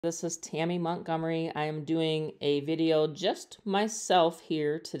This is Tammy Montgomery. I am doing a video just myself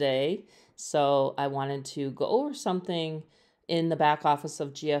here today. So I wanted to go over something in the back office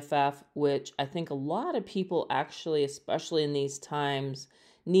of GFF, which I think a lot of people actually, especially in these times,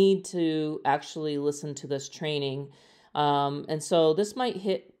 need to actually listen to this training. And so this might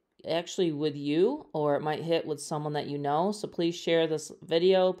hit actually with you, or it might hit with someone that you know. So please share this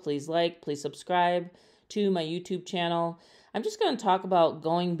video. Please like, please subscribe to my YouTube channel. I'm just going to talk about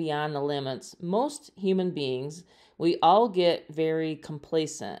going beyond the limits. Most human beings, we all get very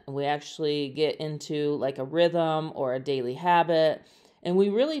complacent. We actually get into like a rhythm or a daily habit, and we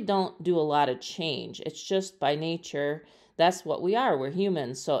really don't do a lot of change. It's just by nature, that's what we are. We're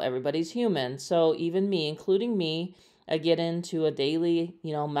humans, so everybody's human. So even me, including me, I get into a daily,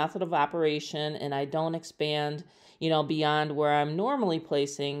 method of operation, and I don't expand, beyond where I'm normally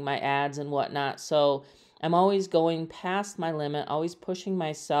placing my ads and whatnot. So I'm always going past my limit, always pushing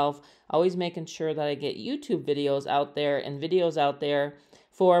myself, always making sure that I get YouTube videos out there and videos out there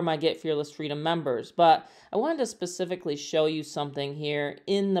for my Get Fearless Freedom members. But I wanted to specifically show you something here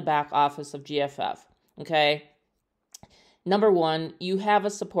in the back office of GFF, okay? Number one, you have a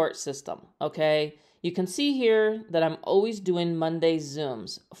support system, okay? You can see here that I'm always doing Monday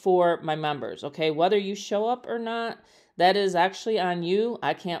Zooms for my members, okay? Whether you show up or not, that is actually on you.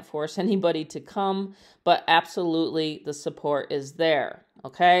 I can't force anybody to come, but absolutely the support is there,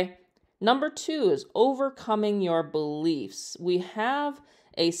 okay? Number two is overcoming your beliefs. We have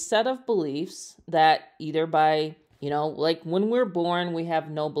a set of beliefs that either by, like when we're born, we have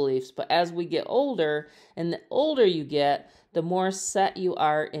no beliefs, but as we get older, and the older you get, the more set you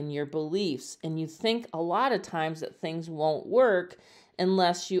are in your beliefs. And you think a lot of times that things won't work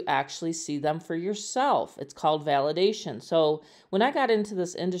unless you actually see them for yourself. It's called validation. So when I got into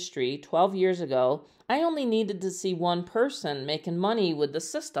this industry 12 years ago, I only needed to see one person making money with the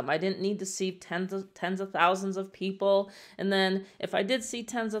system. I didn't need to see tens of thousands of people. And then if I did see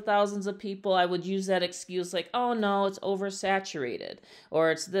tens of thousands of people, I would use that excuse like, oh no, it's oversaturated,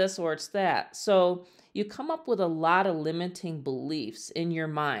 or it's this, or it's that. So you come up with a lot of limiting beliefs in your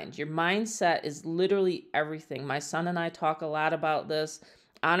mind. Your mindset is literally everything. My son and I talk a lot about this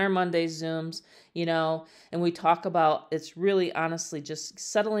on our Monday Zooms, and we talk about it's really honestly just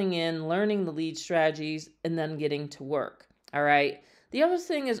settling in, learning the lead strategies, and then getting to work. All right. The other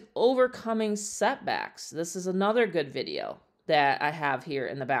thing is overcoming setbacks. This is another good video that I have here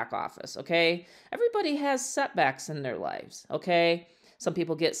in the back office. Okay. Everybody has setbacks in their lives. Okay. Some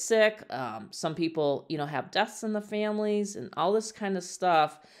people get sick. Some people, have deaths in the families and all this kind of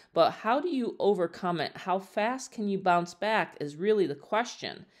stuff. But how do you overcome it? How fast can you bounce back is really the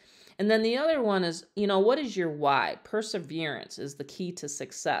question. And then the other one is, what is your why? Perseverance is the key to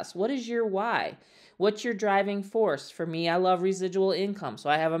success. What is your why? What's your driving force? For me, I love residual income.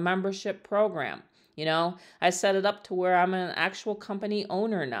 So I have a membership program. I set it up to where I'm an actual company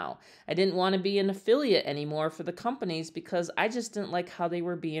owner now. I didn't want to be an affiliate anymore for the companies because I just didn't like how they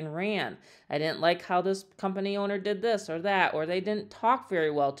were being ran. I didn't like how this company owner did this or that, or they didn't talk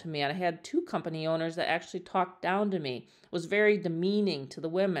very well to me. And I had two company owners that actually talked down to me. It was very demeaning to the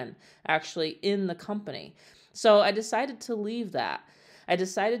women actually in the company. So I decided to leave that. I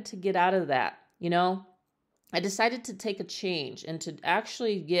decided to get out of that, I decided to take a change and to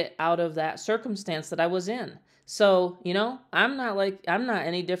actually get out of that circumstance that I was in. So, I'm not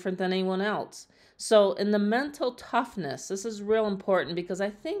any different than anyone else. So in the mental toughness, this is real important because I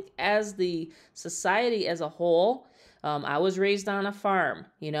think as the society as a whole, I was raised on a farm,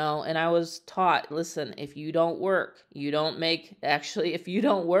 and I was taught, listen, if you don't work, you don't make, actually, if you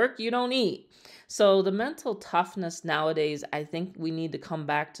don't work, you don't eat. So the mental toughness nowadays, I think we need to come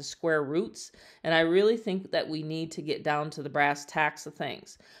back to square roots. And I really think that we need to get down to the brass tacks of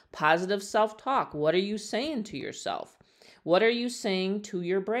things. Positive self-talk. What are you saying to yourself? What are you saying to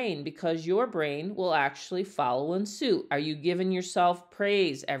your brain? Because your brain will actually follow in suit. Are you giving yourself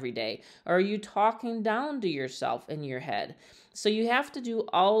praise every day? Or are you talking down to yourself in your head? So you have to do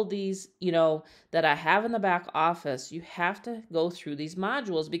all these, that I have in the back office. You have to go through these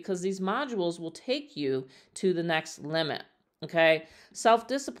modules because these modules will take you to the next limit. Okay.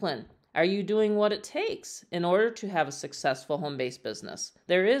 Self-discipline. Are you doing what it takes in order to have a successful home-based business?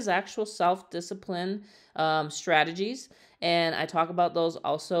 There is actual self-discipline strategies, and I talk about those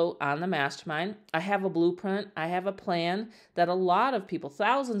also on the mastermind. I have a blueprint. I have a plan that a lot of people,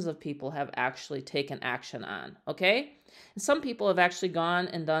 thousands of people have actually taken action on, okay? And some people have actually gone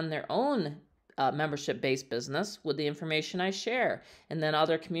and done their own membership-based business with the information I share. And then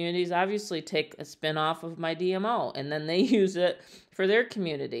other communities obviously take a spin-off of my DMO, and then they use it for their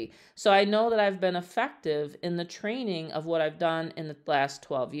community. So I know that I've been effective in the training of what I've done in the last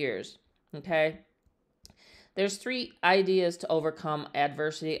 12 years, okay? There's 3 ideas to overcome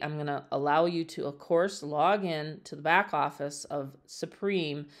adversity. I'm going to allow you to, of course, log in to the back office of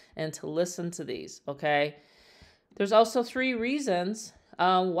Supreme and to listen to these, okay? There's also 3 reasons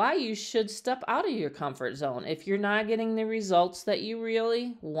why you should step out of your comfort zone. If you're not getting the results that you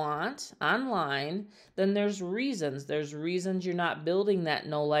really want online, then there's reasons. There's reasons you're not building that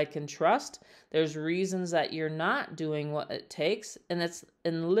know, like, and trust. There's reasons that you're not doing what it takes, and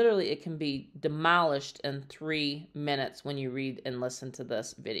literally it can be demolished in 3 minutes when you read and listen to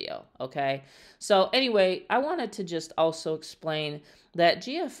this video, okay? So anyway, I wanted to just also explain that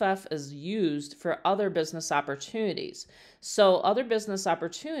GFF is used for other business opportunities. So other business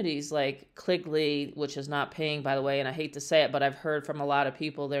opportunities like Cligly, which is not paying, by the way, and I hate to say it, but I've heard from a lot of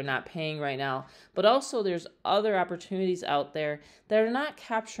people they're not paying right now. But also there's other opportunities out there that are not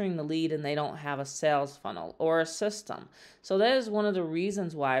capturing the lead and they don't have a sales funnel or a system. So that is one of the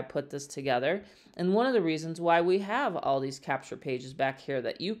reasons why I put this together, and one of the reasons why we have all these capture pages back here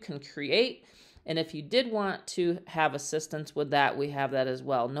that you can create. And if you did want to have assistance with that, we have that as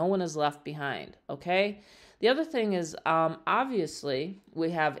well. No one is left behind, okay? The other thing is, obviously, we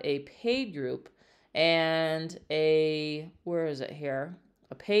have a paid group and where is it here?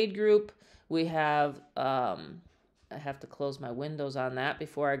 A paid group. We have, I have to close my windows on that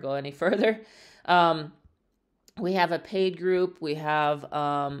before I go any further. We have a paid group. We have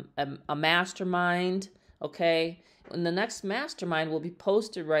a mastermind, okay? And the next mastermind will be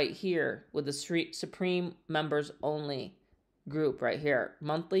posted right here with the Supreme members only group right here.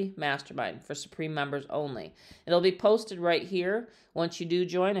 Monthly mastermind for Supreme members only. It'll be posted right here once you do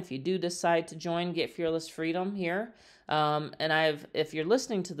join. If you do decide to join, Get Fearless Freedom here. And if you're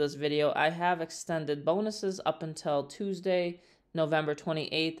listening to this video, I have extended bonuses up until Tuesday, November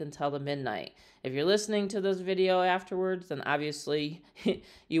 28th until the midnight. If you're listening to this video afterwards, then obviously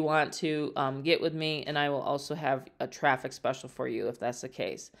you want to get with me, and I will also have a traffic special for you if that's the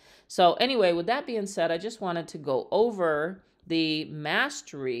case. So anyway, with that being said, I just wanted to go over the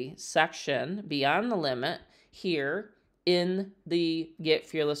mastery section, Beyond the Limit, here in the Get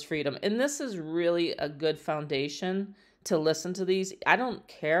Fearless Freedom. And this is really a good foundation to listen to these. I don't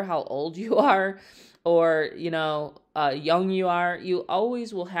care how old you are or, young you are. You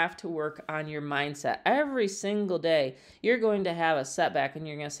always will have to work on your mindset. Every single day, you're going to have a setback and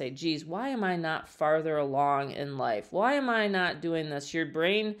you're going to say, geez, why am I not farther along in life? Why am I not doing this? Your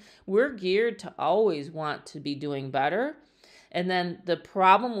brain, we're geared to always want to be doing better. And then the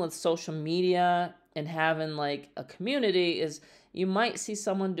problem with social media and having like a community is you might see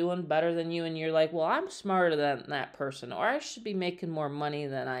someone doing better than you and you're like, well, I'm smarter than that person, or I should be making more money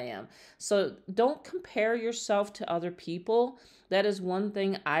than I am. So don't compare yourself to other people. That is one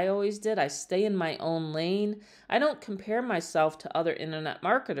thing I always did. I stay in my own lane. I don't compare myself to other internet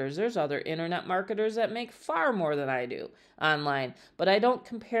marketers. There's other internet marketers that make far more than I do online, but I don't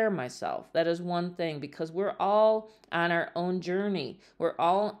compare myself. That is one thing, because we're all on our own journey. We're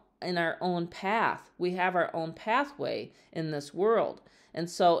all in our own path. We have our own pathway in this world. And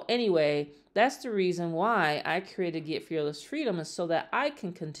so anyway, that's the reason why I created Get Fearless Freedom, is so that I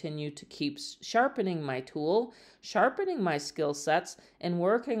can continue to keep sharpening my tool, sharpening my skill sets, and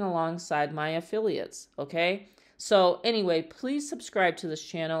working alongside my affiliates, okay? So anyway, please subscribe to this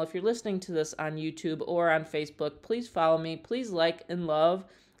channel. If you're listening to this on YouTube or on Facebook, please follow me. Please like and love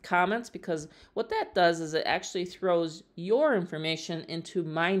comments, because what that does is it actually throws your information into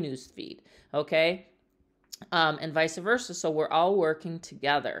my news feed, okay? And vice versa, so we're all working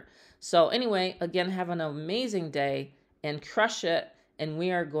together. So anyway, again, have an amazing day and crush it, and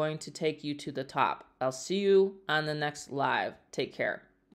we are going to take you to the top. I'll see you on the next live. Take care.